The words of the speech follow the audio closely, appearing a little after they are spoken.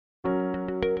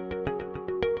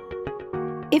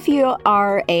If you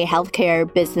are a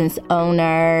healthcare business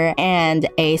owner and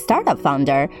a startup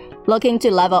founder looking to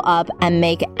level up and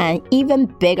make an even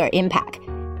bigger impact,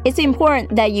 it's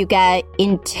important that you get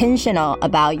intentional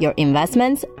about your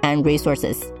investments and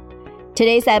resources.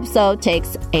 Today's episode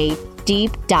takes a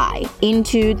deep dive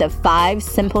into the 5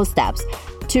 simple steps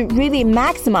to really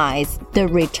maximize the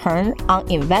return on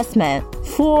investment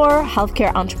for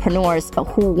healthcare entrepreneurs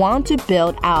who want to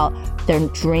build out their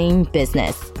dream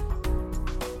business.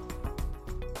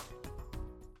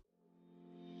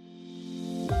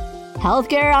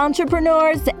 Healthcare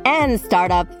entrepreneurs and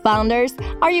startup founders,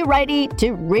 are you ready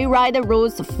to rewrite the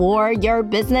rules for your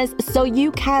business so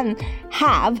you can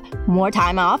have more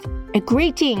time off, a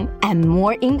great team, and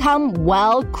more income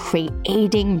while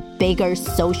creating bigger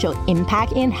social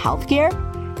impact in healthcare?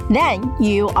 Then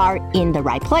you are in the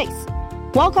right place.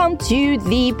 Welcome to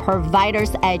the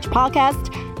Provider's Edge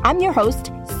podcast. I'm your host,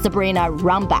 Sabrina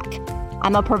Runbeck.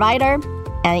 I'm a provider,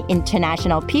 an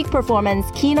international peak performance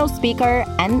keynote speaker,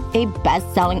 and a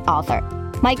best-selling author.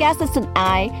 My guests and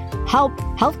I help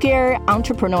healthcare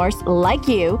entrepreneurs like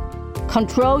you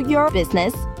control your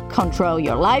business, control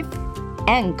your life,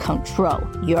 and control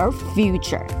your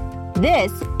future.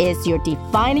 This is your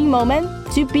defining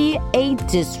moment to be a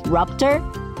disruptor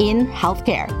in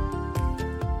healthcare.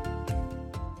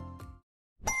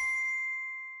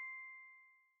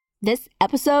 This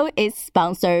episode is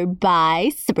sponsored by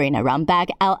Sabrina Runbeck,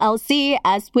 LLC.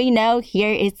 As we know,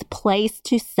 here is a place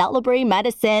to celebrate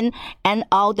medicine and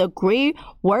all the great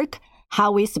work,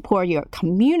 how we support your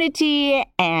community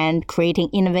and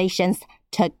creating innovations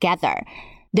together.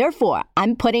 Therefore,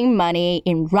 I'm putting money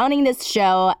in running this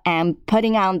show and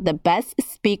putting on the best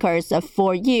speakers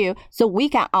for you so we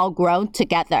can all grow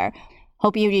together.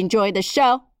 Hope you enjoy the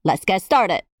show. Let's get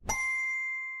started.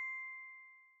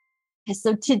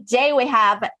 So today we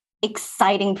have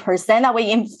exciting person that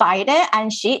we invited,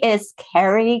 and she is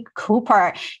Carrie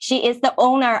Cooper. She is the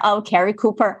owner of Carrie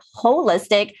Cooper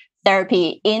Holistic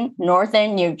Therapy in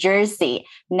Northern New Jersey.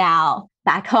 Now,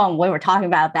 back home, we were talking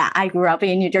about that. I grew up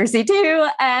in New Jersey too,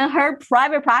 and her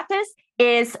private practice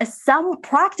is some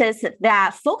practice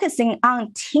that focusing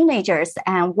on teenagers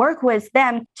and work with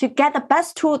them to get the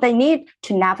best tool they need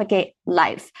to navigate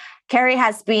life. Carrie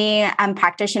has been a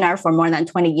practitioner for more than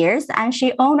 20 years, and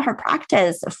she owned her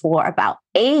practice for about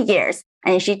 8 years.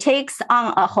 And she takes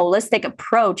on a holistic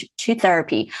approach to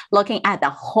therapy, looking at the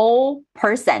whole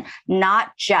person, not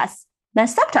just the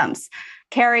symptoms.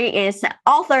 Carrie is the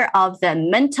author of the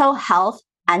Mental Health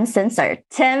Uncensored,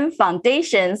 10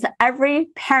 Foundations Every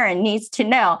Parent Needs to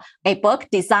Know, a book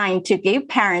designed to give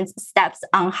parents steps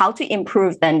on how to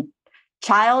improve the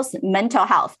child's mental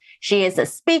health. She is a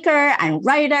speaker and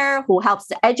writer who helps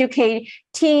to educate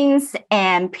teens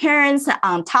and parents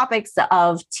on topics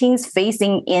of teens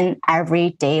facing in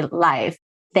everyday life.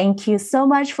 Thank you so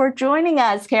much for joining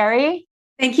us, Carrie.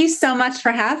 Thank you so much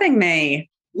for having me.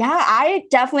 Yeah, I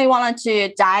definitely wanted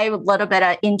to dive a little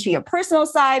bit into your personal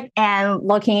side and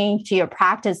looking into your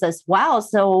practice as well.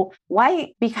 So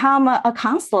why become a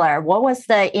counselor? What was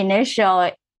the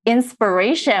initial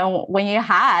inspiration when you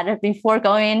had before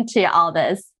going into all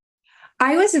this?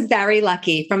 I was very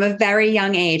lucky. From a very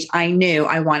young age, I knew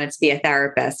I wanted to be a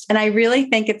therapist. And I really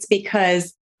think it's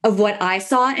because of what I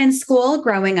saw in school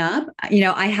growing up.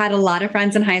 I had a lot of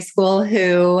friends in high school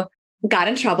who got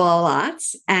in trouble a lot,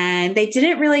 and they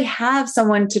didn't really have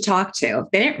someone to talk to.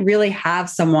 They didn't really have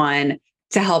someone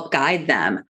to help guide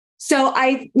them. So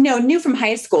I knew from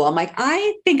high school, I'm like,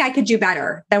 I think I could do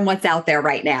better than what's out there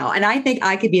right now. And I think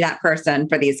I could be that person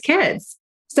for these kids.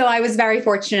 So I was very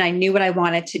fortunate. I knew what I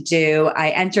wanted to do. I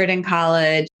entered in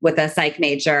college with a psych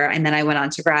major, and then I went on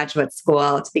to graduate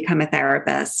school to become a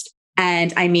therapist.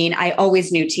 And I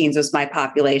always knew teens was my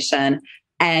population.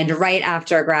 And right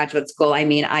after graduate school,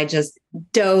 I just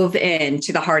dove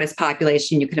into the hardest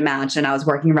population you could imagine. I was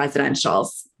working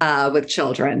residentials with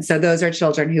children. So those are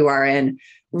children who are in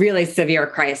really severe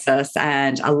crisis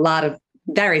and a lot of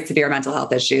very severe mental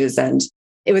health issues. And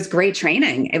it was great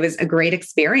training. It was a great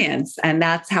experience. And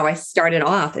that's how I started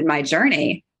off in my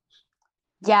journey.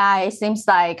 Yeah, it seems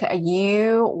like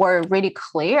you were really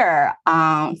clear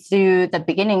through the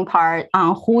beginning part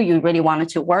on who you really wanted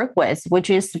to work with, which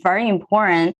is very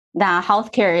important. That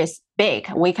healthcare is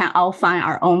big. We can all find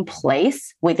our own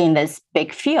place within this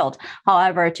big field.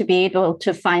 However, to be able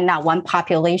to find that one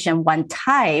population, one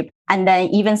type, and then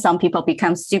even some people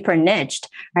become super niched,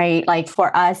 right? Like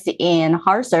for us in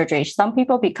heart surgery, some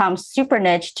people become super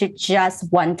niched to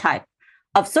just one type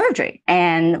of surgery,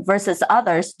 and versus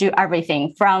others do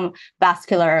everything from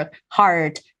vascular,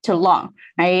 heart to lung,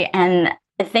 right? And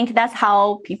I think that's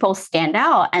how people stand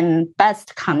out and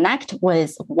best connect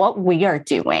with what we are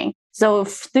doing. So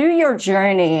through your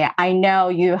journey, I know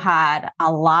you had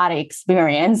a lot of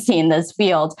experience in this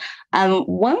field.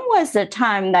 When was the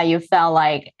time that you felt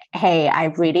like, hey, I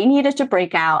really needed to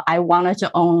break out. I wanted to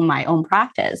own my own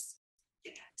practice?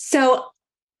 So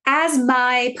as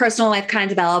my personal life kind of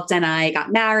developed and I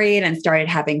got married and started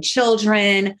having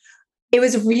children, it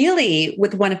was really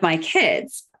with one of my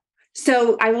kids.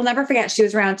 So I will never forget, she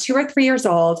was around 2 or 3 years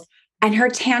old and her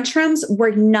tantrums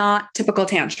were not typical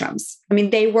tantrums. I mean,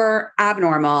 they were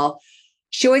abnormal.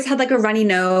 She always had like a runny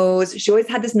nose. She always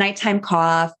had this nighttime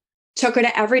cough, took her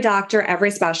to every doctor,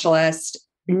 every specialist,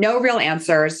 no real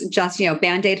answers, just,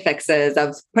 Band-Aid fixes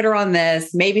of put her on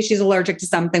this. Maybe she's allergic to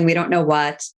something. We don't know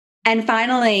what. And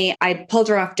finally, I pulled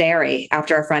her off dairy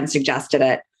after a friend suggested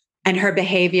it. And her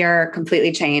behavior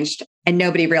completely changed. And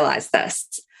nobody realized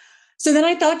this. So then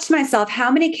I thought to myself, how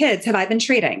many kids have I been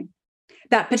treating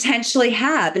that potentially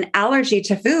have an allergy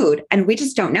to food and we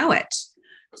just don't know it?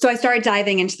 So I started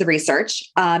diving into the research.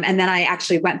 And then I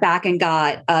actually went back and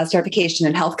got a certification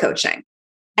in health coaching.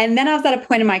 And then I was at a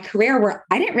point in my career where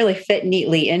I didn't really fit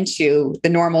neatly into the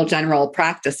normal general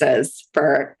practices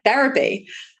for therapy.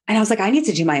 And I was like, I need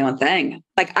to do my own thing.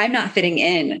 Like, I'm not fitting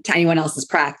in to anyone else's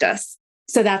practice.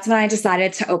 So that's when I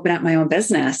decided to open up my own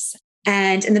business.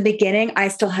 And in the beginning, I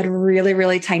still had really,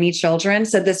 really tiny children.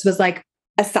 So this was like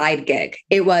a side gig.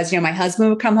 It was, my husband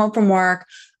would come home from work.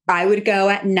 I would go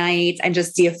at night and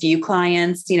just see a few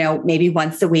clients, maybe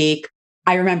once a week.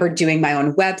 I remember doing my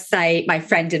own website. My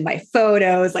friend did my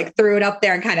photos, like threw it up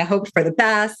there and kind of hoped for the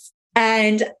best.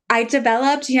 And I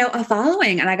developed, a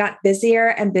following and I got busier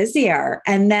and busier.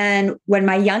 And then when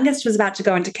my youngest was about to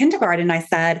go into kindergarten, I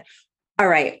said, all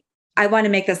right, I want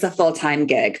to make this a full-time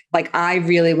gig. Like, I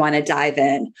really want to dive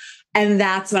in. And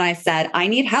that's when I said, I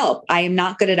need help. I am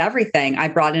not good at everything. I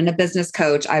brought in a business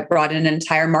coach. I brought in an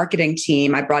entire marketing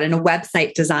team. I brought in a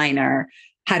website designer,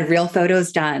 had real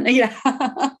photos done.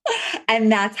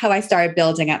 And that's how I started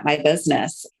building up my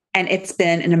business. And it's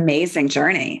been an amazing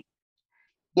journey.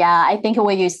 Yeah, I think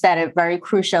what you said it very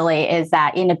crucially is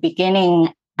that in the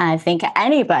beginning, I think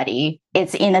anybody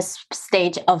is in a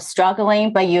stage of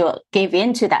struggling, but you give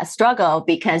into that struggle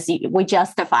because we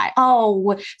justify,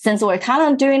 since we're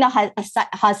kind of doing the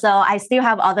hustle, I still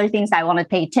have other things I want to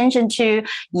pay attention to.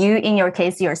 You, in your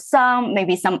case, your son,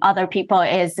 maybe some other people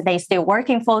they still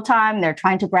working full time. They're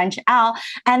trying to branch out,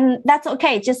 and that's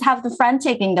okay. Just have the friend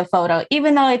taking the photo,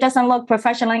 even though it doesn't look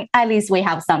professional. At least we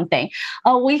have something.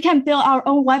 We can build our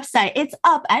own website. It's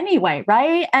up anyway,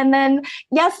 right? And then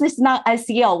yes, it's not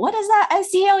SEO. What does that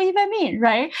SEO even mean?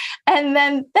 Right. And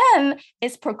then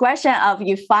it's progression of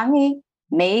you finally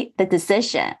made the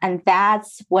decision. And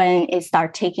that's when it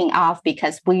starts taking off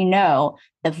because we know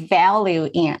the value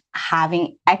in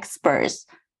having experts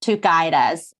to guide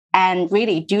us and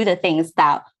really do the things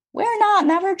that we're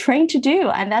never trained to do.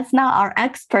 And that's not our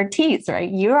expertise, right?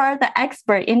 You are the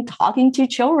expert in talking to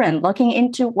children, looking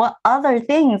into what other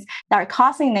things that are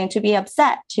causing them to be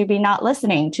upset, to be not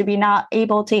listening, to be not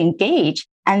able to engage.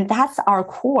 And that's our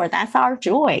core. That's our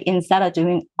joy instead of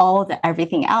doing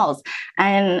everything else.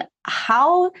 And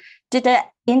how did the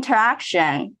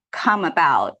interaction come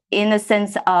about in the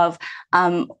sense of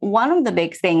one of the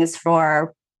big things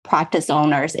for practice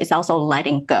owners is also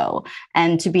letting go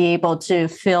and to be able to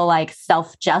feel like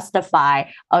self-justify,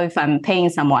 if I'm paying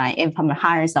someone, if I'm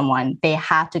hiring someone, they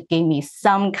have to give me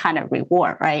some kind of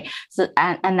reward, right? So,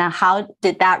 and then how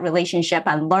did that relationship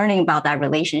and learning about that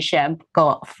relationship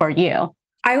go for you?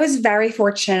 I was very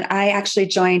fortunate. I actually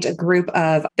joined a group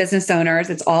of business owners.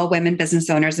 It's all women business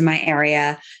owners in my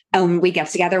area. And we get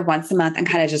together once a month and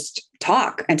kind of just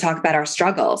talk about our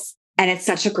struggles. And it's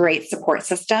such a great support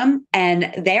system.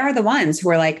 And they are the ones who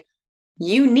are like,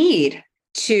 you need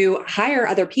to hire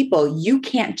other people. You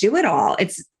can't do it all.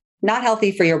 It's not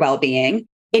healthy for your well-being.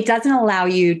 It doesn't allow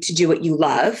you to do what you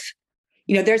love.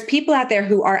 There's people out there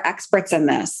who are experts in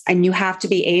this, and you have to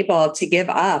be able to give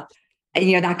up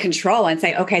that control and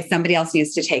say, okay, somebody else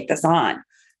needs to take this on.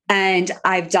 And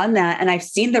I've done that. And I've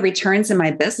seen the returns in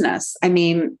my business. I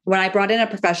mean, when I brought in a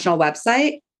professional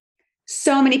website,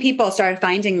 so many people started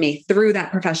finding me through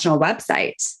that professional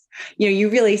website. You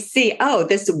really see,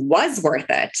 this was worth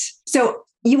it. So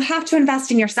you have to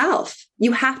invest in yourself.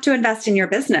 You have to invest in your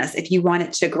business if you want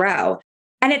it to grow.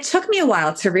 And it took me a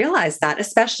while to realize that,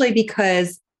 especially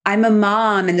because I'm a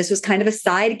mom and this was kind of a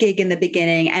side gig in the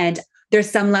beginning. And there's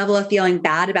some level of feeling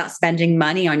bad about spending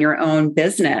money on your own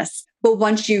business. But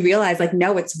once you realize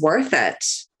no, it's worth it,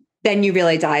 then you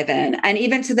really dive in. And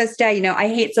even to this day, I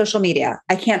hate social media.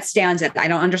 I can't stand it. I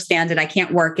don't understand it. I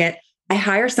can't work it. I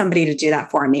hire somebody to do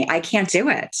that for me. I can't do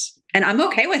it. And I'm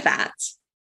okay with that.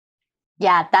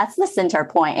 Yeah, that's the center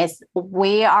point is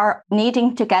we are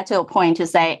needing to get to a point to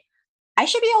say, I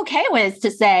should be okay with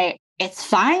to say, it's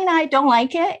fine. I don't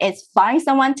like it. It's fine.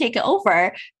 Someone take it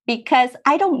over because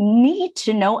I don't need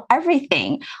to know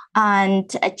everything.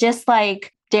 And just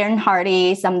like Darren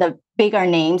Hardy, some of the bigger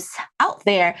names out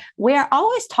there, we are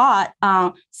always taught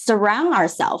surround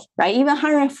ourselves, right? Even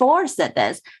Henry Ford said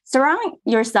this, surround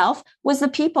yourself with the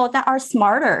people that are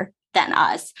smarter than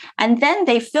us. And then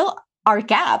they fill our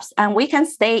gaps and we can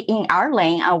stay in our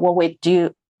lane and what we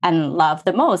do and love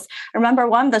the most. I remember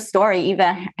one of the story,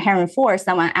 even Henry Ford,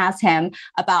 someone asked him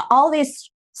about all these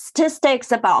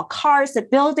statistics about cars, the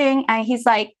building. And he's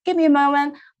like, give me a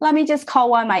moment. Let me just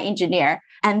call one of my engineer.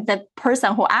 And the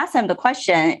person who asked him the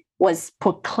question was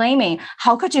proclaiming,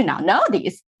 how could you not know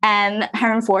these? And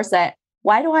Henry Ford said,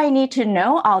 why do I need to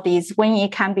know all these when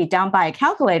it can be done by a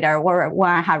calculator or when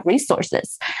I have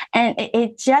resources? And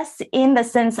it just in the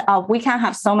sense of we can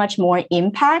have so much more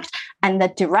impact and the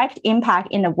direct impact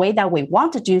in the way that we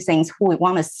want to do things, who we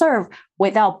want to serve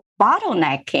without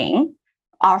bottlenecking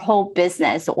our whole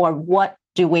business or what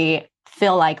do we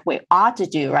feel like we ought to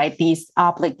do, right? These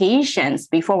obligations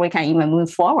before we can even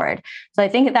move forward. So I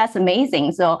think that's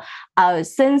amazing. So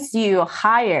since you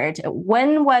hired,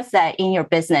 when was that in your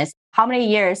business? How many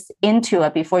years into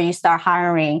it before you start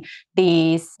hiring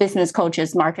these business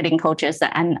coaches, marketing coaches,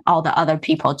 and all the other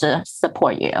people to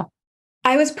support you?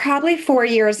 I was probably 4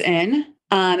 years in.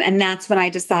 And that's when I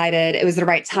decided it was the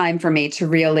right time for me to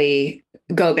really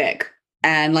go big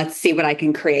and let's see what I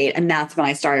can create. And that's when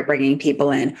I started bringing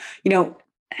people in.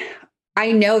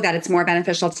 I know that it's more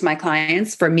beneficial to my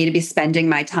clients for me to be spending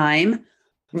my time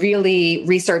really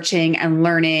researching and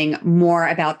learning more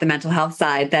about the mental health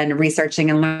side than researching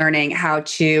and learning how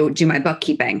to do my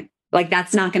bookkeeping. Like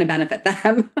that's not going to benefit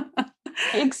them.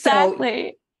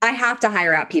 Exactly. So I have to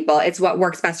hire out people. It's what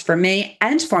works best for me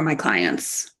and for my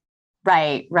clients.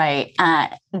 Right.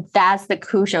 That's the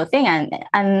crucial thing.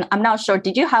 And I'm not sure,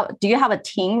 do you have a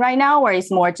team right now or it's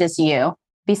more just you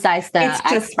besides the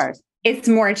experts? It's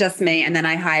more just me. And then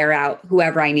I hire out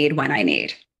whoever I need when I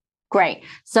need. Great.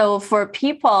 So for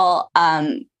people,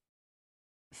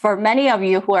 for many of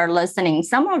you who are listening,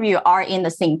 some of you are in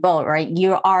the same boat, right?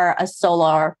 You are a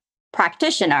solo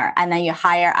practitioner and then you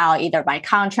hire out either by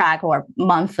contract or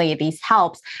monthly these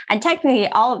helps. And technically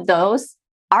all of those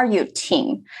are your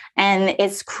team. And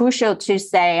it's crucial to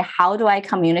say, how do I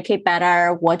communicate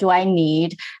better? What do I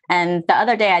need? And the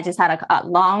other day, I just had a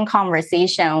long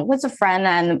conversation with a friend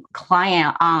and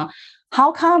client on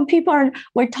how come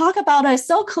we talk about it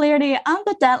so clearly on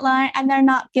the deadline and they're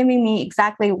not giving me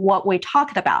exactly what we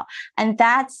talked about. And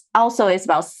that's also is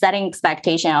about setting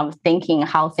expectation of thinking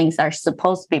how things are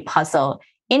supposed to be puzzled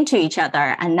into each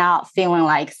other and not feeling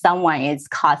like someone is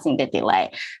causing the delay.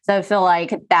 So I feel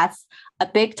like that's a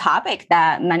big topic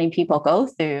that many people go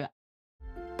through.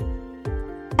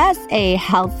 As a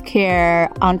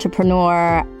healthcare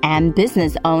entrepreneur and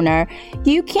business owner,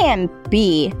 you can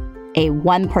be a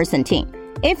one-person team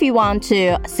if you want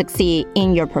to succeed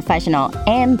in your professional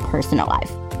and personal life.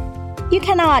 You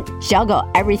cannot juggle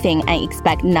everything and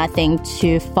expect nothing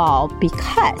to fall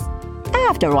because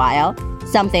after a while,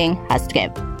 something has to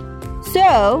give.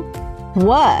 So,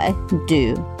 what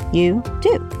do you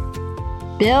do?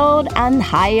 Build and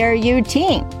hire your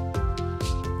team.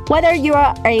 Whether you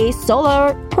are a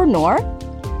solopreneur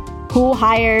who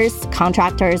hires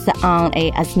contractors on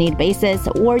a as-need basis,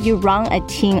 or you run a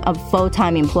team of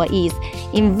full-time employees,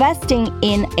 investing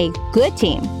in a good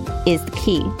team is the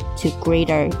key to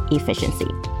greater efficiency,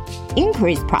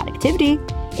 increased productivity,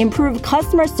 improved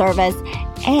customer service,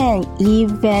 and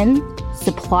even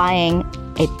supplying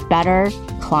a better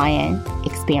client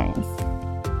experience.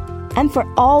 And for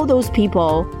all those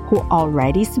people who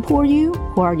already support you,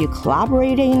 who are your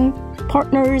collaborating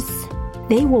partners,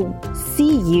 they will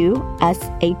see you as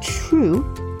a true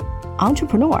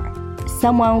entrepreneur,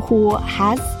 someone who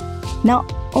has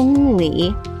not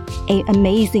only an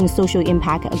amazing social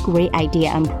impact, a great idea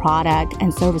and product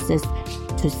and services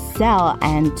to sell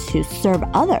and to serve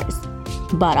others,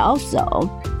 but also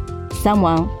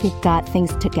someone who got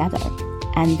things together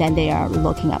and then they are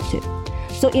looking up to.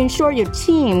 So ensure your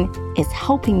team is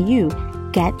helping you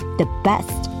get the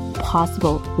best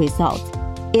possible results.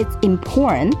 It's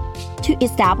important to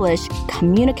establish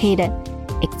communicated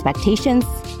expectations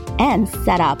and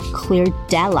set up clear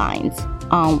deadlines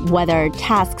on whether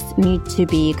tasks need to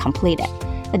be completed.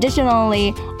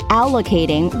 Additionally,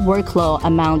 allocating workload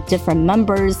among different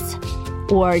members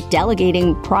or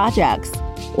delegating projects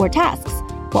or tasks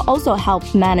will also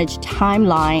help manage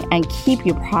timeline and keep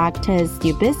your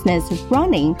business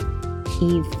running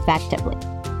effectively.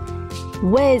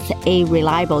 With a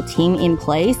reliable team in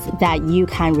place that you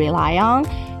can rely on,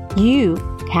 you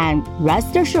can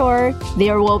rest assured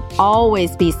there will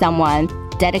always be someone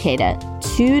dedicated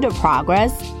to the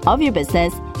progress of your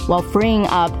business while freeing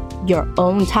up your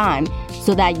own time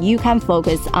so that you can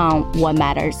focus on what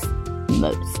matters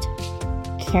most.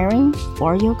 Caring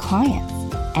for your clients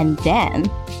and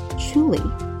then truly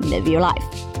live your life.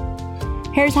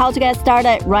 Here's how to get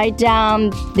started. Write down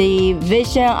the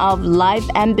vision of life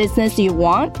and business you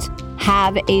want.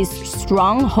 Have a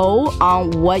stronghold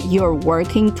on what you're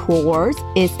working towards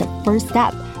is the first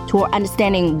step toward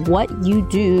understanding what you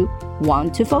do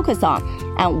want to focus on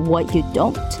and what you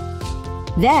don't.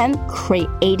 Then,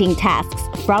 creating tasks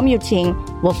from your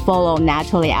team will follow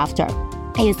naturally after,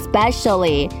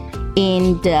 especially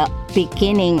in the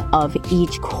beginning of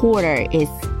each quarter. Is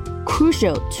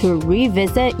crucial to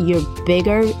revisit your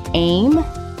bigger aim,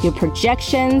 your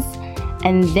projections,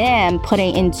 and then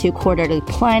putting into quarterly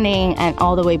planning and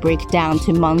all the way break down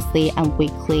to monthly and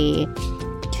weekly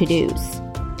to-dos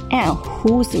and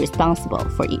who's responsible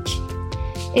for each.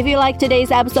 If you like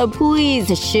today's episode,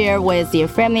 please share with your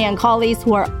family and colleagues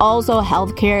who are also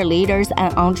healthcare leaders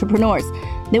and entrepreneurs.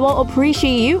 They will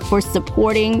appreciate you for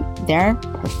supporting their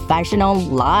professional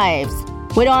lives.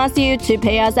 We don't ask you to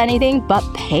pay us anything, but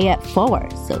pay it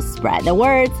forward. So spread the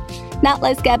words. Now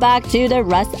let's get back to the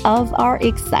rest of our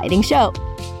exciting show.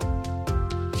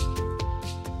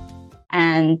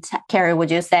 And Carrie,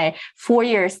 would you say 4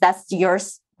 years,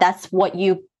 that's what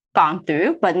you've gone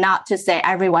through, but not to say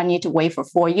everyone need to wait for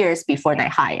 4 years before they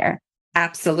hire?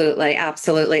 Absolutely.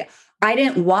 Absolutely. I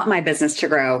didn't want my business to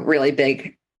grow really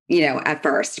big, at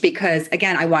first, because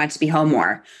again, I wanted to be home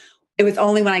more. It was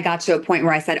only when I got to a point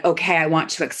where I said, okay, I want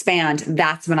to expand.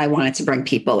 That's when I wanted to bring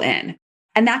people in.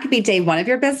 And that could be day one of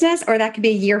your business, or that could be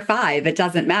year 5. It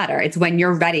doesn't matter. It's when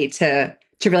you're ready to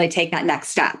really take that next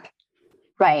step.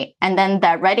 Right. And then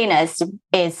that readiness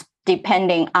is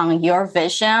depending on your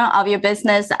vision of your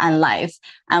business and life.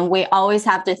 And we always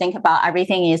have to think about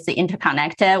everything is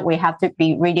interconnected. We have to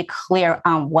be really clear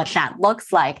on what that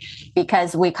looks like,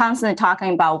 because we're constantly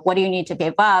talking about what do you need to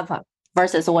give up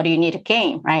versus what do you need to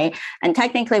gain, right? And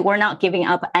technically, we're not giving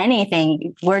up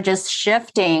anything. We're just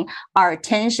shifting our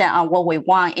attention on what we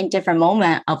want in different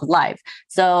moments of life.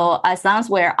 So as long as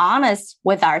we're honest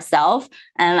with ourselves,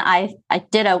 and I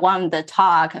did one of the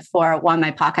talk for one of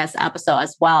my podcast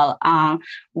episodes as well.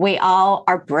 We all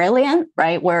are brilliant,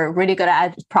 right? We're really good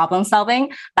at problem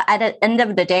solving. But at the end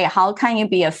of the day, how can you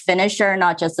be a finisher,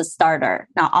 not just a starter?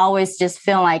 Not always just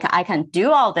feel like I can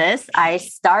do all this. I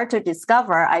start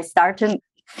to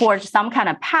forge some kind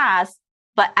of path,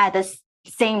 but at the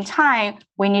same time,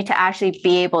 we need to actually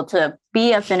be able to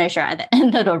be a finisher at the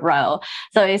end of the row.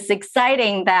 So it's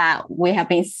exciting that we have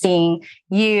been seeing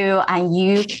you and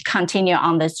you continue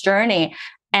on this journey.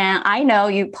 And I know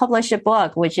you published a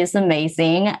book, which is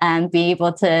amazing, and be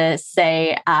able to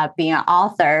say being an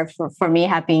author for me,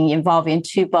 have been involved in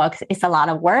 2 books. It's a lot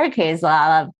of work. It's a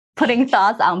lot of putting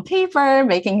thoughts on paper,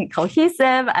 making it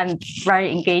cohesive, and very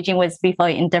engaging with people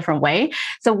in different way.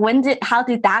 So how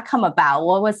did that come about?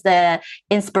 What was the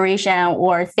inspiration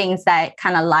or things that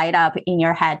kind of light up in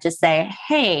your head to say,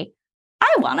 hey,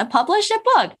 I want to publish a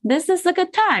book. This is a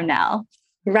good time now.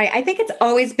 Right. I think it's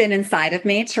always been inside of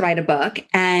me to write a book.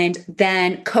 And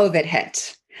then COVID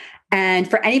hit. And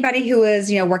for anybody who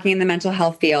is, working in the mental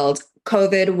health field,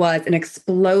 COVID was an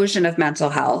explosion of mental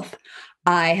health.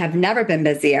 I have never been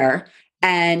busier.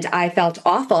 And I felt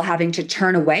awful having to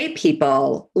turn away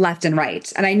people left and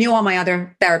right. And I knew all my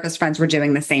other therapist friends were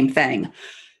doing the same thing.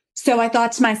 So I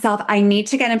thought to myself, I need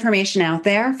to get information out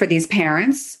there for these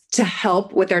parents to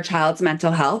help with their child's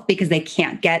mental health, because they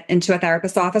can't get into a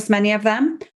therapist's office, many of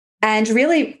them. And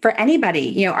really for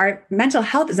anybody, our mental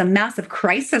health is a massive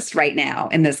crisis right now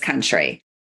in this country.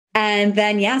 And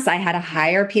then, yes, I had to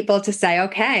hire people to say,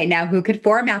 okay, now who could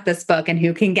format this book and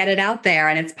who can get it out there?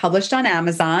 And it's published on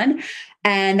Amazon.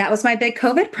 And that was my big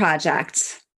COVID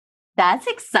project. That's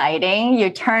exciting. You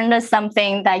turned to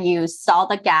something that you saw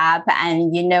the gap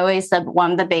and is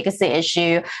one of the biggest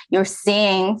issue you're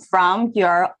seeing from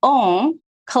your own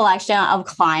collection of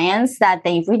clients that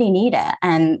they really need it.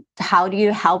 And how do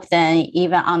you help them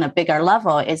even on a bigger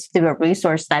level is through a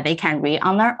resource that they can read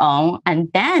on their own. And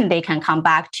then they can come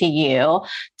back to you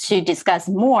to discuss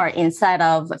more instead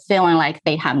of feeling like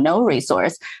they have no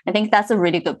resource. I think that's a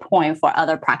really good point for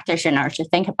other practitioners to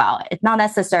think about. It's not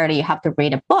necessarily you have to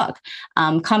read a book.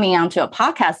 Coming onto a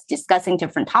podcast, discussing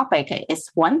different topic is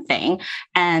one thing,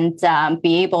 and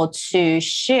be able to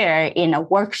share in a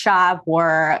workshop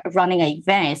or running an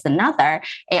event is another.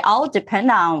 It all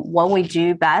depends on what we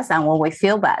do best and what we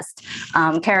feel best.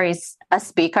 Carrie's a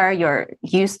speaker. You're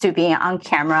used to being on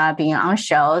camera, being on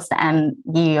shows, and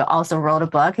you also wrote a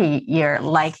book. You're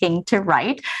liking to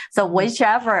write. So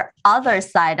whichever other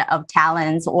side of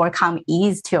talents or come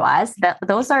ease to us,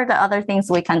 those are the other things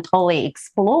we can totally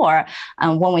explore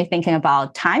when we're thinking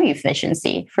about time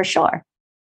efficiency, for sure.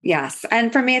 Yes.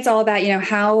 And for me, it's all about,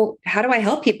 how do I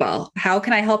help people? How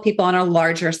can I help people on a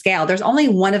larger scale? There's only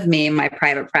one of me in my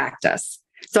private practice.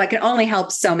 So I can only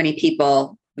help so many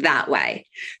people that way.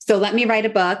 So let me write a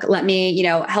book. Let me,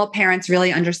 help parents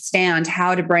really understand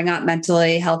how to bring up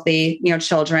mentally healthy,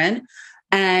 children.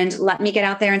 And let me get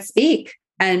out there and speak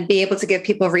and be able to give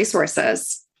people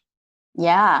resources.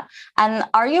 Yeah. And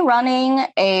are you running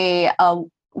a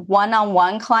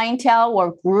one-on-one clientele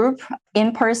or group,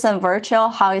 in-person, virtual?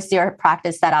 How is your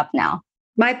practice set up now?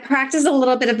 My practice is a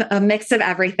little bit of a mix of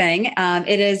everything.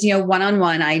 It is,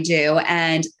 one-on-one I do,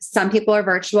 and some people are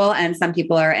virtual and some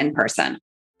people are in person.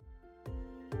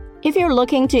 If you're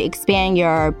looking to expand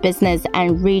your business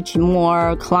and reach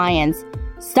more clients,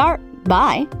 start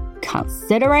by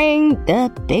considering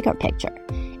the bigger picture.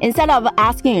 Instead of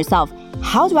asking yourself,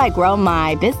 how do I grow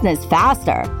my business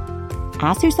faster?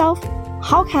 Ask yourself,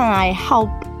 how can I help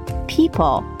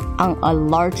people on a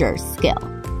larger scale?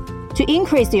 To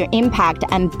increase your impact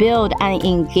and build an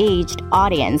engaged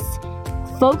audience,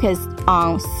 focus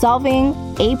on solving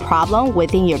a problem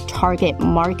within your target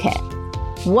market.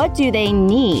 What do they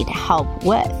need help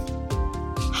with?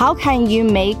 How can you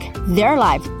make their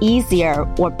life easier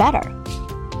or better?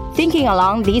 Thinking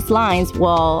along these lines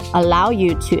will allow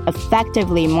you to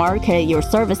effectively market your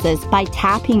services by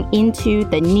tapping into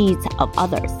the needs of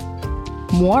others.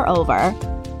 Moreover,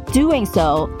 doing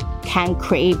so can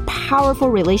create powerful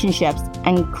relationships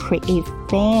and create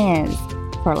fans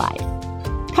for life.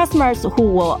 Customers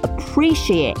who will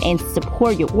appreciate and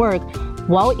support your work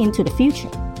well into the future.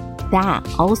 That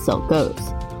also goes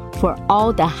for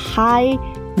all the high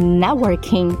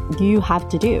networking you have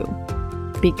to do.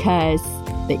 Because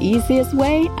the easiest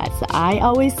way, as I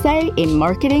always say in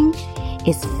marketing,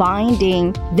 is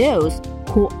finding those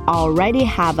who already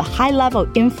have a high level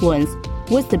influence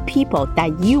with the people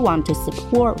that you want to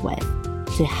support with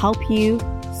to help you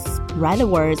spread the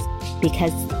words,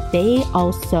 because they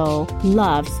also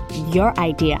love your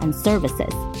idea and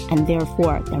services, and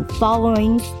therefore their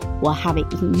followings will have an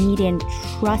immediate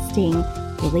trusting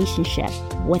relationship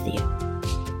with you.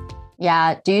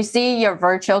 Yeah. Do you see your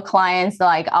virtual clients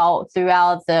all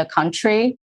throughout the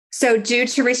country? So due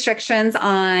to restrictions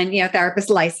on, therapist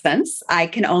license, I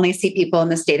can only see people in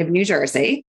the state of New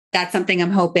Jersey. That's something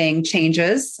I'm hoping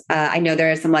changes. I know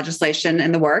there is some legislation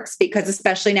in the works because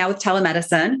especially now with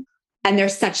telemedicine, and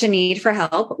there's such a need for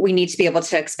help, we need to be able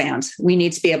to expand. We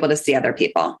need to be able to see other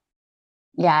people.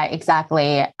 Yeah,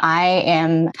 exactly. I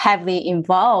am heavily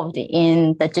involved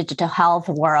in the digital health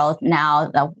world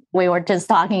now that we were just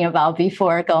talking about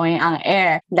before going on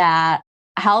air, that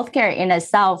healthcare in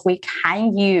itself, we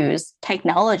can use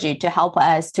technology to help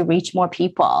us to reach more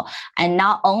people, and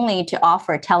not only to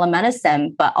offer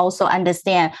telemedicine, but also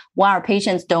understand when our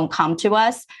patients don't come to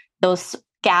us, those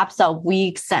gaps of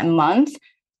weeks and months,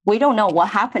 we don't know what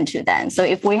happened to them. So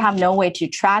if we have no way to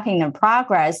tracking their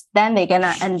progress, then they're going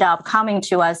to end up coming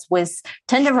to us with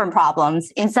 10 different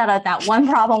problems instead of that one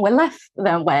problem we left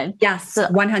them with. Yes,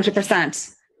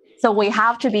 100%. So we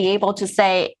have to be able to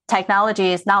say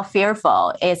technology is not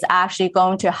fearful. It's actually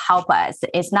going to help us.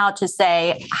 It's not to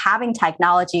say having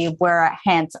technology, we're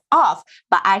hands off,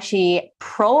 but actually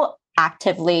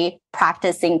proactively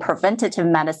practicing preventative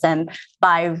medicine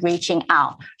by reaching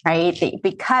out, right?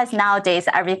 Because nowadays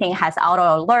everything has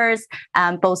auto alerts,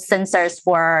 both sensors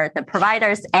for the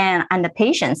providers and the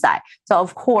patient side. So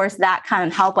of course that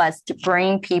can help us to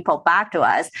bring people back to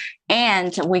us,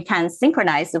 and we can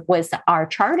synchronize with our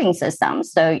charting system.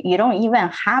 So you don't even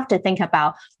have to think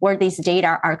about where these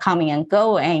data are coming and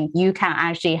going. You can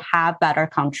actually have better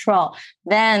control.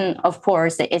 Then of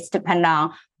course it's dependent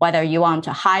on whether you want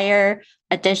to hire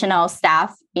additional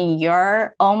staff in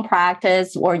your own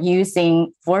practice or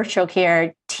using virtual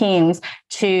care teams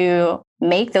to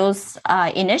make those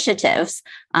initiatives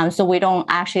so we don't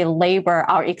actually labor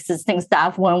our existing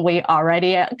staff when we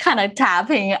already kind of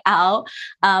tapping out.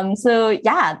 So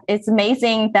yeah, it's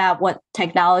amazing that what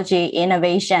technology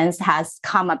innovations has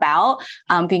come about.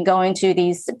 Been going to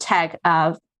these tech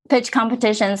pitch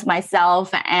competitions myself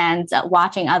and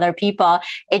watching other people.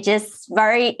 It's just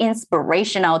very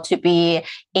inspirational to be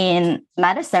in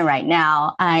medicine right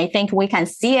now. I think we can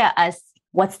see it as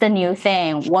what's the new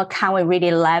thing? What can we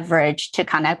really leverage to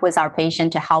connect with our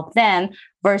patient to help them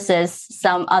versus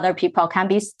some other people can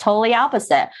be totally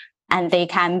opposite. And they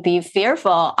can be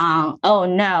fearful on, oh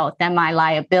no, then my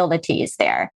liability is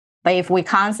there. But if we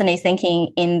constantly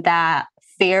thinking in that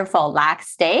fearful lack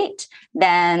state,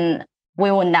 then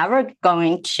we will never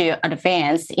going to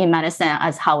advance in medicine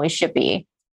as how it should be.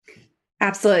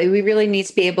 Absolutely. We really need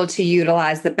to be able to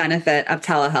utilize the benefit of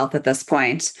telehealth at this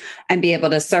point and be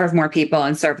able to serve more people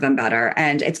and serve them better.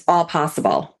 And it's all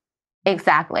possible.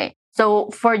 Exactly. So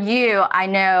for you, I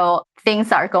know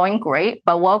things are going great,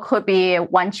 but what could be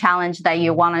one challenge that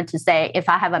you wanted to say, if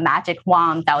I have a magic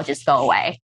wand, that will just go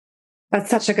away? That's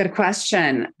such a good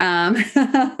question.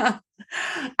 I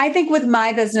think with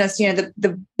my business,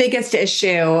 the biggest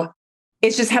issue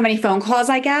is just how many phone calls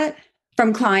I get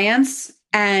from clients.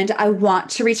 And I want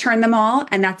to return them all.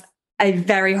 And that's a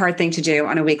very hard thing to do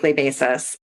on a weekly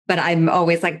basis. But I'm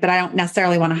always like, but I don't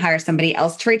necessarily want to hire somebody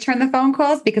else to return the phone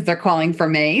calls because they're calling for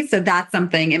me. So that's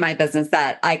something in my business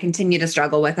that I continue to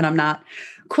struggle with. And I'm not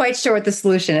quite sure what the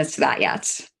solution is to that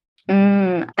yet.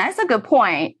 That's a good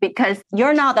point because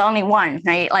you're not the only one,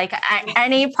 right? Like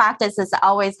any practices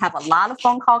always have a lot of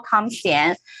phone call comes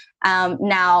in.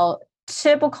 Now,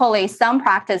 typically, some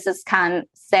practices can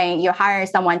say you're hiring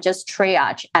someone just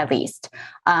triage at least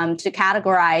to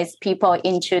categorize people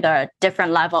into the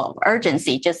different level of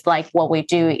urgency, just like what we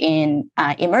do in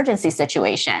emergency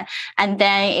situation. And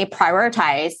then it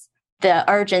prioritizes the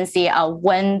urgency of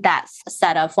when that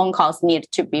set of phone calls need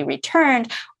to be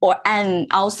returned, and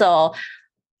also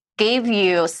gave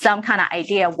you some kind of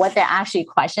idea what they're actually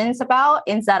questions about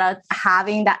instead of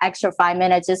having that extra 5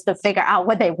 minutes just to figure out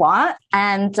what they want.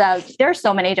 And there's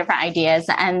so many different ideas.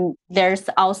 And there's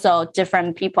also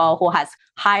different people who has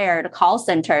hired call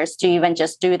centers to even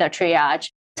just do the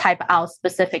triage, type out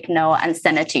specific note and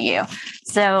send it to you.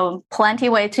 So plenty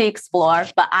way to explore,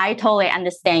 but I totally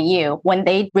understand you. When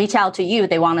they reach out to you,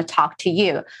 they want to talk to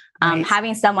you. Right.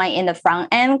 Having someone in the front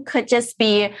end could just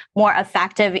be more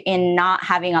effective in not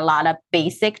having a lot of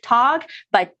basic talk,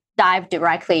 but dive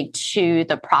directly to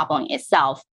the problem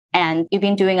itself. And you've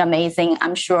been doing amazing.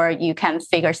 I'm sure you can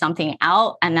figure something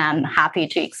out, and I'm happy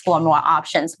to explore more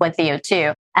options with you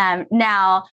too.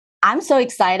 Now, I'm so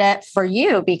excited for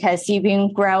you because you've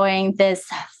been growing this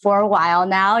for a while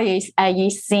now.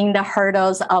 You've seen the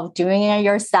hurdles of doing it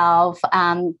yourself,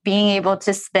 being able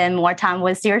to spend more time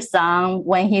with your son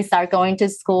when he starts going to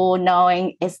school,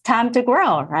 knowing it's time to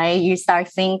grow, right? You start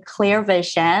seeing clear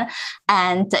vision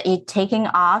and you're taking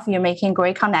off. You're making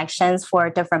great connections for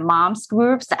different moms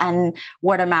groups, and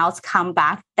word of mouth come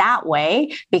back that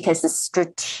way because it's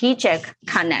strategic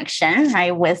connection,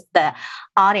 right, with the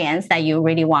audience that you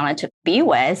really wanted to be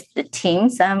with, the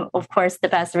teams. Of course, the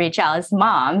best reach out is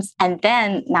moms. And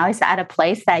then now it's at a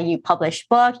place that you publish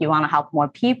book, you want to help more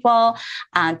people,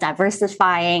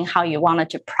 diversifying how you wanted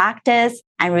to practice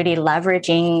and really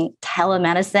leveraging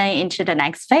telemedicine into the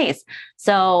next phase.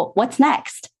 So what's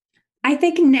next? I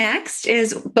think next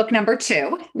is book number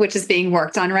 2, which is being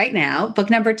worked on right now. Book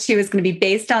number 2 is going to be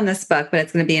based on this book, but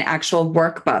it's going to be an actual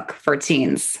workbook for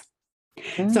teens.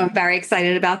 So I'm very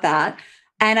excited about that.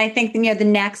 And I think, the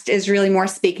next is really more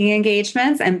speaking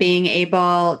engagements and being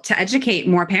able to educate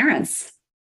more parents.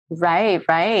 Right.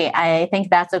 I think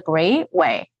that's a great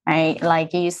way, right?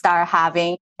 Like you start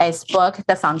having a book,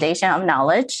 the foundation of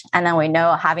knowledge. And then we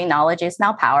know having knowledge is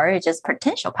now power. It's just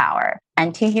potential power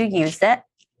until you use it.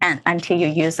 And until you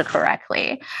use it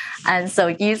correctly. And so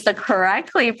use the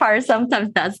correctly part sometimes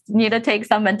does need to take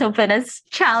some mental fitness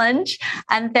challenge.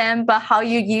 And then, but how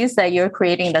you use it, you're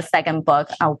creating the second book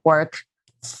of work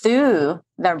through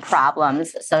their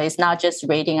problems. So it's not just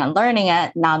reading and learning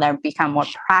it. Now they become more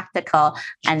practical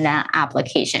and then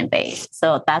application based.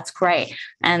 So that's great.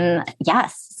 And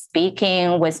yes,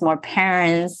 speaking with more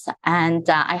parents, and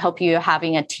I hope you're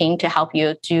having a team to help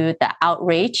you do the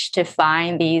outreach to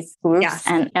find these groups. Yes.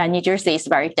 And New Jersey is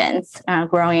very dense.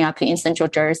 Growing up in Central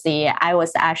Jersey, I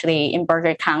was actually in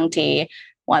Bergen County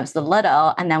when I was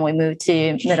little, and then we moved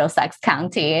to Middlesex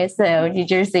County. So New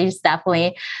Jersey is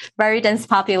definitely very dense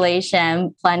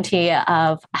population, plenty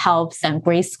of helps and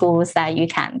great schools that you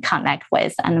can connect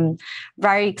with. And I'm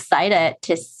very excited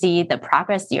to see the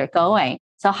progress you're going.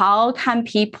 So how can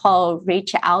people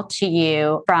reach out to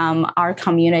you from our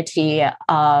community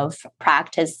of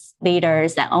practice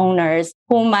leaders and owners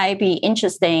who might be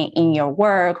interested in your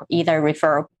work, either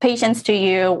refer patients to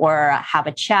you or have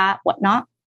a chat, whatnot?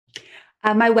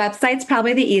 My website's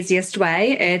probably the easiest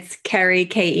way. It's Keri,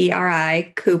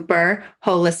 Keri Cooper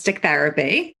Holistic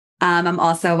Therapy. I'm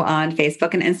also on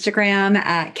Facebook and Instagram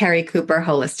at Keri Cooper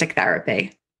Holistic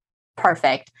Therapy.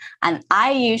 Perfect. And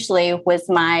I usually, with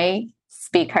my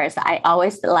speakers, I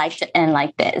always like to end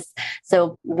like this.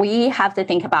 So we have to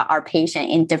think about our patient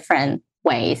in different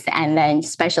ways. And then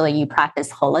especially you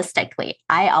practice holistically.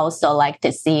 I also like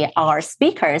to see our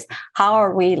speakers, how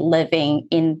are we living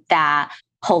in that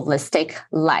holistic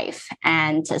life?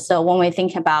 And so when we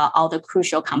think about all the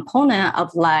crucial component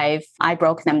of life, I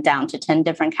broke them down to 10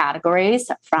 different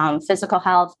categories, from physical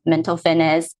health, mental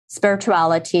fitness,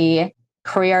 spirituality,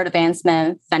 career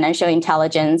advancement, financial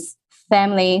intelligence,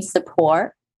 family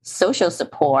support, social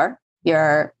support,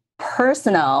 your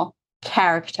personal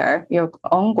character, your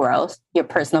own growth, your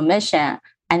personal mission,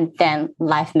 and then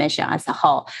life mission as a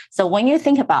whole. So when you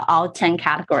think about all 10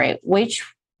 categories, which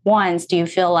ones do you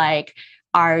feel like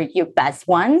are your best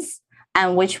ones?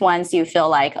 And which ones do you feel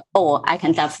like, oh, I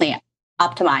can definitely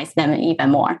optimize them even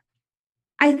more?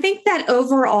 I think that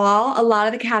overall, a lot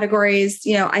of the categories,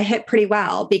 I hit pretty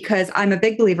well because I'm a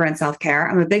big believer in self-care.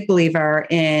 I'm a big believer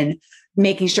in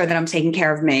making sure that I'm taking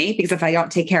care of me, because if I don't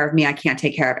take care of me, I can't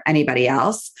take care of anybody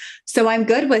else. So I'm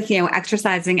good with,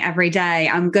 exercising every day.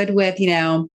 I'm good with,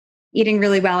 eating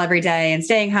really well every day and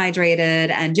staying hydrated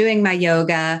and doing my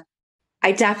yoga.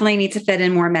 I definitely need to fit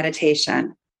in more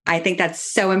meditation. I think that's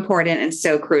so important and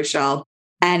so crucial.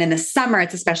 And in the summer,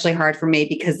 it's especially hard for me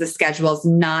because the schedule is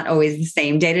not always the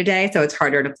same day to day. So it's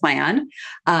harder to plan.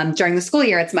 During the school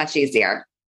year, it's much easier.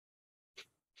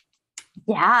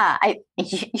 Yeah,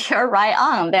 you're right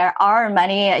on. There are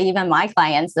many, even my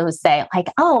clients who say like,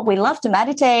 oh, we love to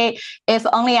meditate. If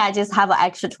only I just have an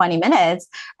extra 20 minutes.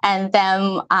 And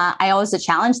then I also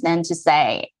challenge them to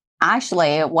say,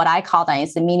 actually, what I call that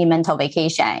is a mini mental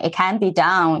vacation. It can be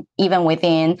done even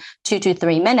within 2 to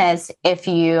 3 minutes if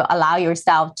you allow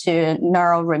yourself to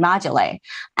neuroremodulate,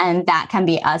 and that can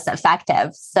be as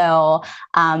effective. So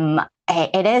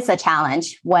it is a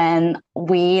challenge when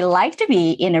we like to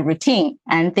be in a routine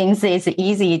and things is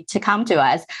easy to come to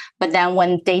us. But then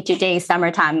when day-to-day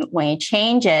summertime, when it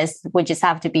changes, we just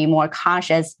have to be more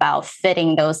conscious about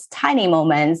fitting those tiny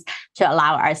moments to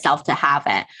allow ourselves to have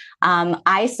it.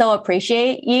 I so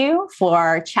appreciate you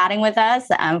for chatting with us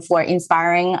and for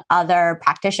inspiring other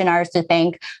practitioners to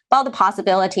think about the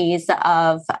possibilities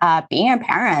of being a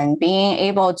parent, being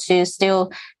able to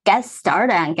still get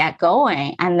started and get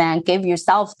going, and then give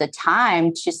yourself the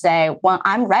time to say, when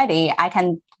I'm ready, I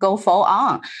can go full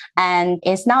on. And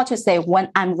it's not to say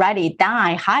when I'm ready, then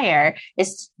I hire.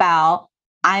 It's about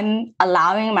I'm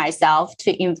allowing myself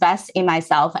to invest in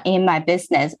myself, in my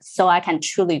business, so I can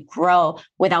truly grow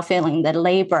without feeling the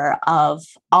labor of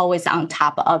always on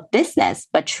top of business,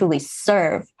 but truly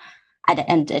serve at the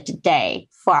end of the day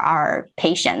for our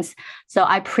patients. So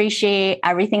I appreciate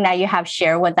everything that you have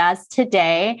shared with us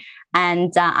today.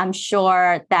 And I'm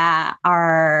sure that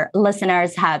our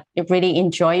listeners have really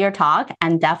enjoyed your talk,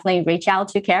 and definitely reach out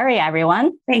to Keri,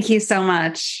 everyone. Thank you so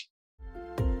much.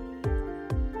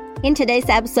 In today's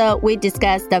episode, we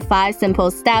discussed the 5 simple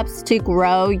steps to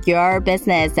grow your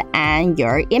business and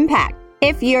your impact.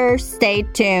 If you're stay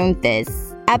tuned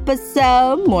this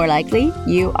episode, more likely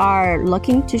you are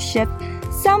looking to shift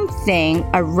something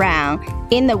around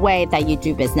in the way that you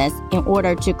do business in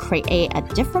order to create a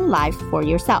different life for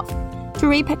yourself. To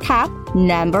recap,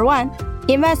 number 1,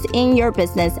 invest in your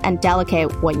business and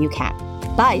delegate what you can.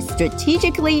 By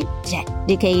strategically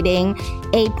dedicating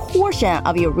a portion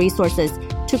of your resources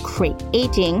to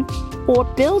creating or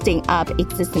building up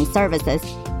existing services,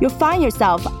 you'll find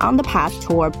yourself on the path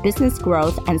toward business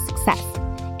growth and success.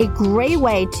 A great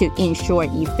way to ensure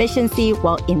efficiency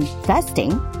while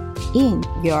investing in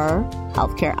your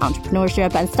healthcare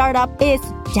entrepreneurship and startup is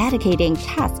dedicating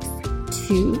tasks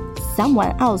to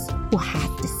someone else who has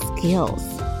the skills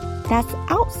that's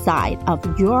outside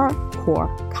of your core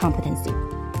competency.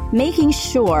 Making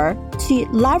sure to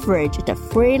leverage the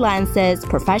freelancers,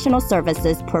 professional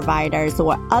services providers,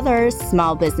 or other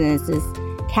small businesses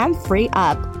can free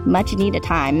up much needed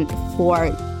time for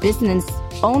business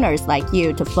owners like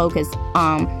you to focus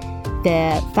on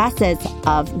the facets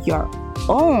of your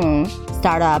own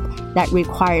startup that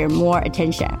require more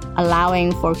attention,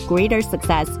 allowing for greater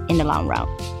success in the long run.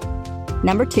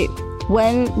 Number 2,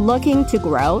 when looking to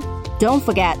grow, don't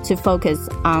forget to focus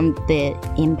on the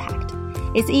impact.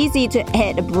 It's easy to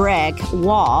hit a brick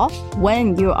wall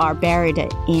when you are buried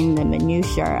in the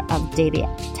minutiae of daily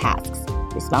tasks,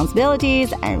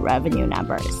 responsibilities, and revenue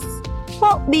numbers.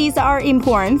 Well, these are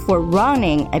important for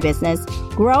running a business.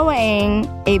 Growing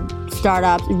a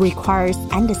startup requires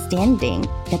understanding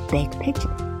the big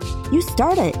picture. You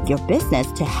started your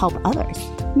business to help others.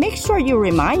 Make sure you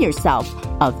remind yourself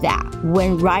of that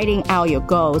when writing out your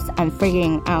goals and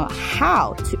figuring out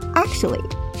how to actually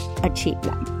achieve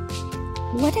them.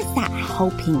 What does that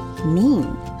helping mean?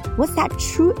 What's that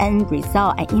true end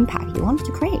result and impact you want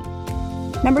to create?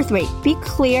 Number 3, be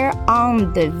clear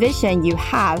on the vision you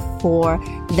have for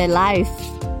the life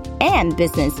and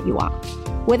business you want.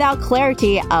 Without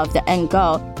clarity of the end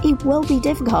goal, it will be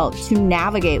difficult to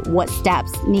navigate what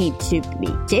steps need to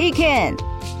be taken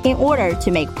in order to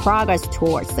make progress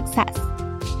towards success.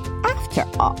 After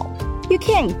all, you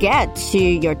can't get to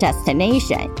your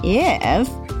destination if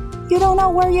you don't know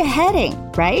where you're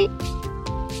heading, right?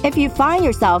 If you find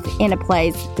yourself in a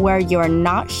place where you're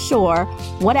not sure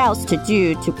what else to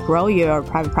do to grow your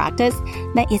private practice,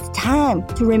 then it's time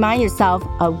to remind yourself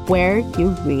of where you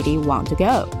really want to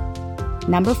go.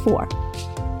 Number 4,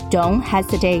 don't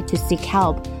hesitate to seek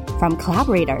help from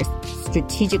collaborators,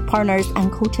 strategic partners,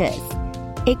 and coaches.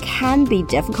 It can be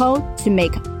difficult to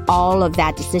make all of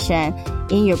that decision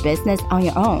in your business on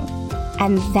your own.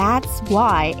 And that's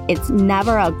why it's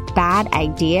never a bad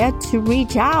idea to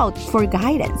reach out for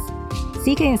guidance.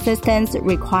 Seeking assistance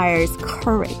requires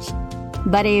courage,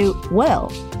 but it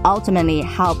will ultimately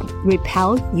help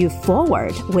propel you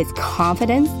forward with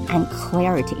confidence and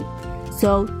clarity.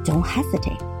 So don't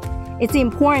hesitate. It's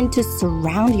important to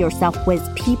surround yourself with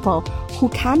people who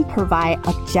can provide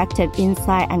objective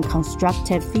insight and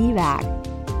constructive feedback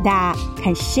that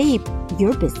can shape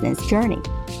your business journey.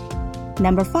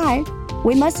 Number 5,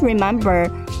 we must remember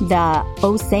the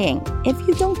old saying, if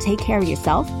you don't take care of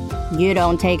yourself, you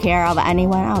don't take care of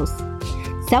anyone else.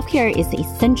 Self-care is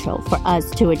essential for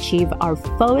us to achieve our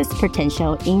fullest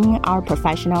potential in our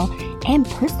professional and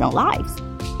personal lives.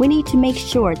 We need to make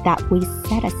sure that we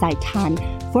set aside time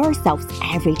for ourselves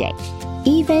every day,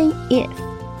 even if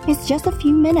it's just a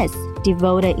few minutes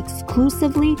devoted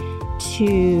exclusively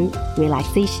to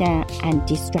relaxation and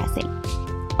de-stressing.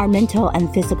 Our mental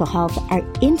and physical health are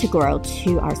integral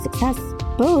to our success,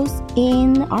 both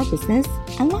in our business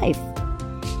and life.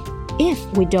 If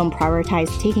we don't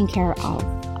prioritize taking care of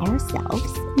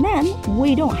ourselves, then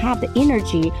we don't have the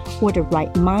energy or the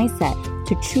right mindset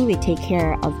to truly take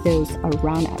care of those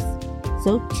around us.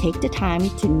 So take the time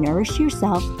to nourish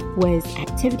yourself with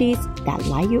activities that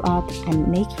light you up and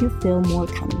make you feel more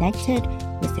connected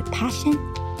with your passion,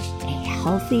 a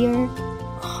healthier,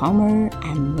 calmer,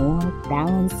 and more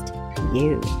balanced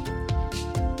you.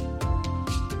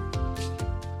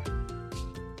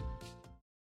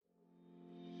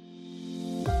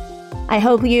 I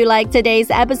hope you liked today's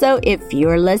episode. If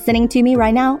you're listening to me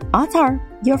right now, odds are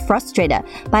you're frustrated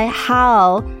by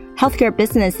how healthcare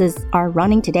businesses are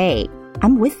running today.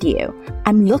 I'm with you.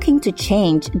 I'm looking to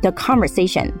change the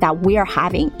conversation that we are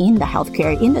having in the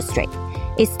healthcare industry.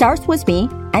 It starts with me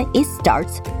and it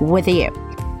starts with you.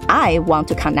 I want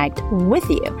to connect with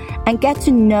you and get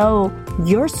to know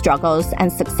your struggles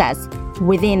and success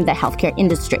within the healthcare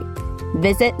industry.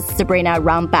 Visit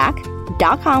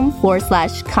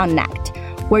SabrinaRumbach.com/connect,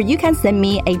 where you can send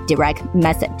me a direct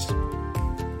message.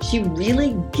 She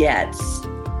really gets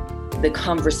the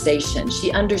conversation.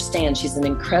 She understands. She's an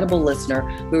incredible listener.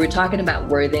 We were talking about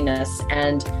worthiness,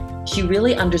 and she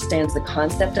really understands the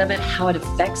concept of it, how it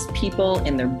affects people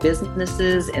in their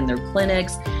businesses, in their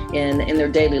clinics, in their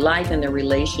daily life, in their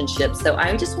relationships. So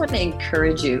I just want to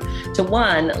encourage you to,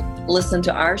 one, listen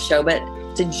to our show, but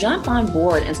to jump on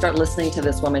board and start listening to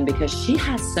this woman, because she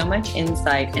has so much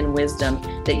insight and wisdom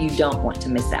that you don't want to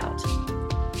miss out.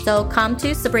 So come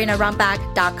to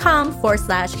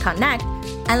SabrinaRumbach.com/connect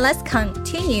and let's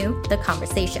continue the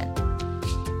conversation.